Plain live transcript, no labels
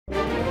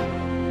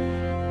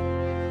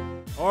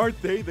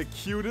Aren't they the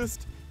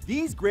cutest?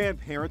 These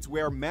grandparents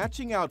wear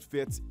matching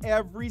outfits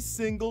every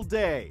single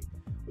day.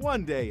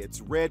 One day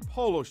it's red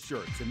polo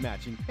shirts and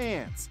matching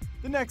pants.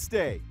 The next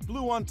day,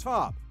 blue on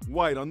top,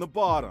 white on the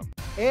bottom.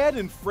 Ed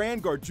and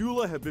Fran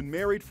Gargiula have been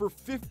married for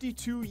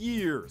 52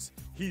 years.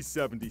 He's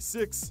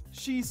 76,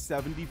 she's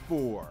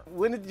 74.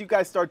 When did you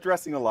guys start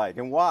dressing alike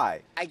and why?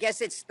 I guess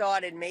it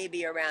started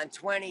maybe around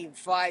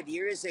 25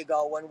 years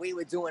ago when we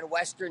were doing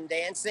Western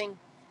dancing.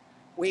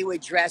 We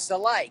would dress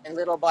alike, and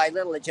little by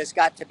little it just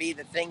got to be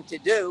the thing to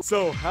do.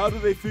 So how do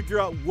they figure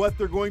out what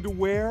they're going to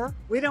wear?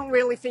 We don't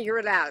really figure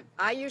it out.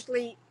 I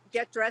usually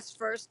get dressed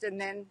first and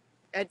then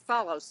Ed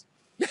follows.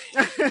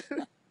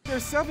 Their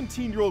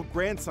 17-year-old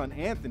grandson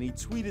Anthony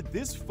tweeted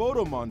this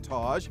photo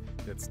montage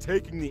that's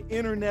taking the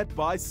internet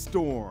by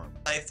storm.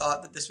 I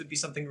thought that this would be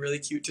something really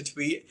cute to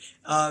tweet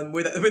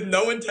with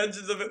no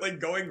intentions of it like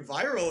going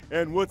viral.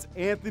 And what's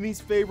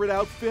Anthony's favorite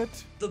outfit?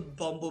 The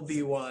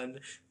bumblebee one,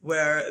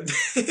 where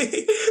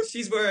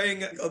she's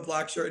wearing a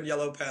black shirt and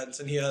yellow pants,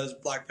 and he has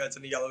black pants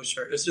and a yellow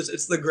shirt.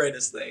 It's the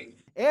greatest thing.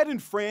 Ed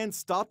and Fran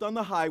stopped on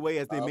the highway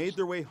as they made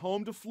their way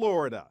home to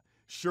Florida.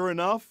 Sure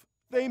enough,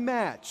 they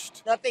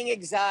matched. Nothing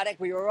exotic.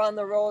 We were on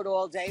the road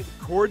all day.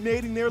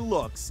 Coordinating their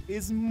looks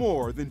is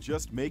more than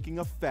just making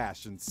a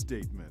fashion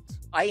statement.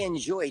 I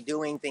enjoy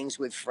doing things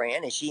with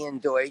Fran, and she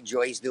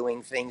enjoys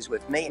doing things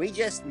with me. We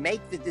just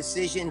make the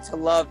decision to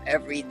love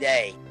every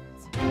day.